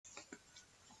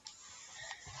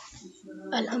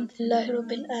Alhamdulillah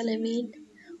Rabbil Alameen.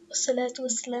 Wassalatu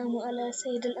wassalamu ala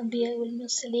Sayyidil Anbiya wal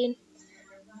Mursaleen.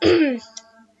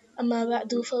 Amma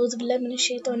ba'du, fa'udhu billahi minash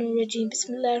shaitanir rajeem.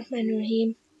 Bismillahir Rahmanir Rahim.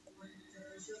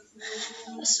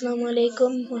 Asalamu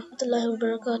Alaikum wa rahmatullahi wa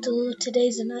barakatuh. Today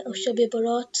is the night of Shab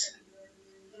Barat.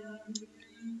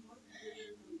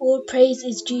 All praise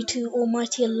is due to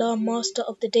Almighty Allah, Master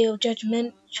of the Day of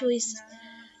Judgment.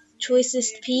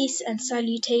 Choicest peace and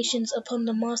salutations upon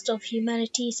the Master of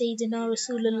Humanity, Sayyidina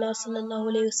Rasulullah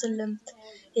sallallahu alayhi wasallam,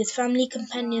 his family,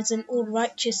 companions, and all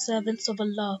righteous servants of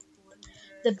Allah.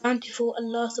 The bountiful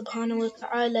Allah subhanahu wa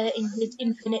ta'ala in His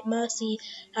infinite mercy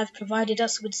has provided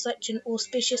us with such an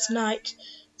auspicious night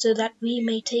so that we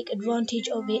may take advantage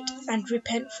of it and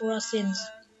repent for our sins,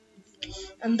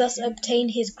 and thus obtain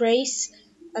His grace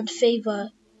and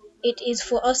favour. It is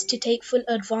for us to take full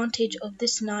advantage of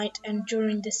this night, and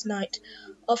during this night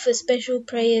offer special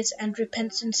prayers and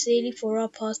repent sincerely for our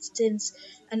past sins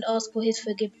and ask for His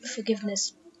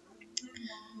forgiveness.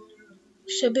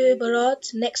 Shab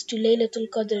Barat, next to Laylatul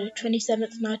Qadr,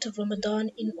 27th night of Ramadan,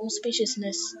 in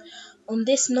auspiciousness. On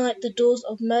this night the doors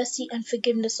of mercy and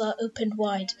forgiveness are opened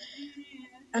wide,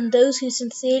 and those who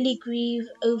sincerely grieve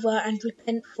over and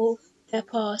repent for their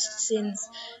past sins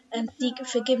and seek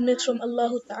forgiveness from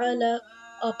Allah Ta'ala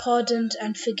are pardoned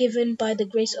and forgiven by the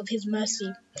grace of His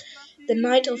mercy. The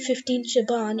night of 15th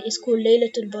Shaban is called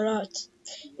Laylatul Barat,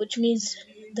 which means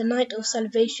the night of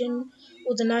salvation,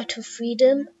 or the night of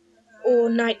freedom, or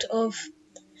night of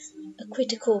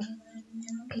acquittal.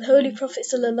 The Holy Prophet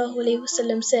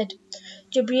ﷺ said,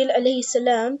 Jibreel alayhi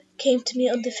salam came to me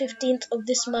on the 15th of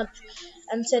this month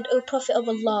and said, O Prophet of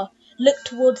Allah, look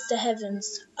towards the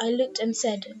heavens. I looked and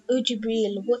said, O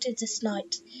Jibreel, what is this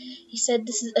night? He said,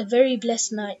 this is a very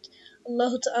blessed night.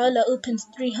 Allah Ta'ala opens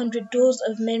 300 doors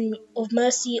of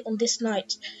mercy on this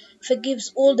night,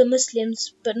 forgives all the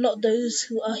Muslims, but not those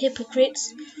who are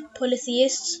hypocrites,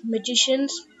 polytheists,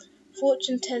 magicians,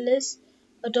 fortune tellers,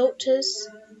 adulterers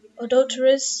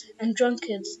and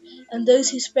drunkards, and those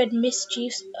who spread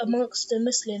mischief amongst the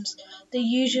Muslims, the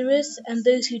usurers, and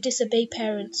those who disobey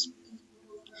parents.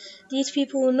 These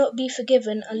people will not be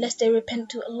forgiven unless they repent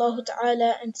to Allah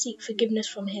Ta'ala and seek forgiveness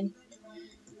from Him.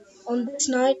 On this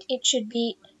night it should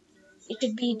be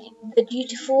the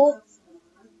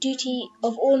duty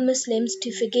of all Muslims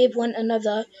to forgive one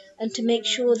another and to make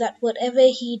sure that whatever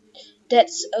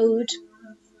debts owed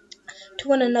to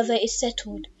one another is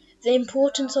settled. The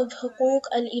importance of Huquq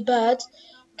al-Ibad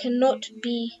cannot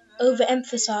be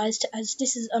overemphasized, as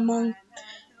this is among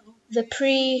the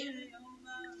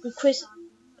prerequisites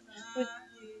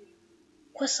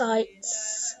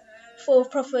for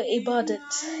proper ibadat.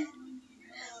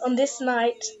 On this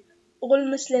night, all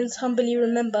Muslims humbly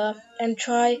remember and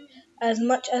try as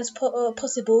much as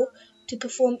possible to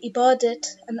perform ibadat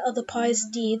and other pious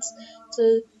deeds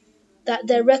so that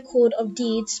their record of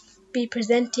deeds be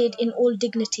presented in all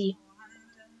dignity.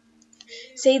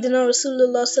 Sayyidina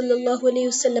Rasulullah sallallahu alayhi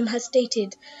wasallam has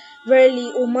stated, Verily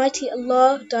Almighty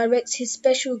Allah directs His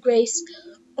special grace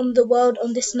on the world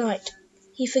on this night.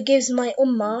 He forgives my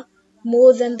ummah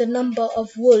more than the number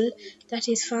of wool that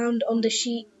is found on the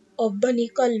sheep of Bani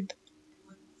Qalb,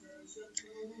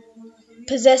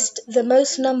 possessed the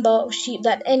most number of sheep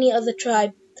than any other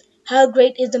tribe. How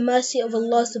great is the mercy of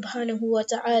Allah subhanahu wa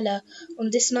ta'ala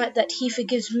on this night that He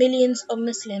forgives millions of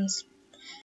Muslims.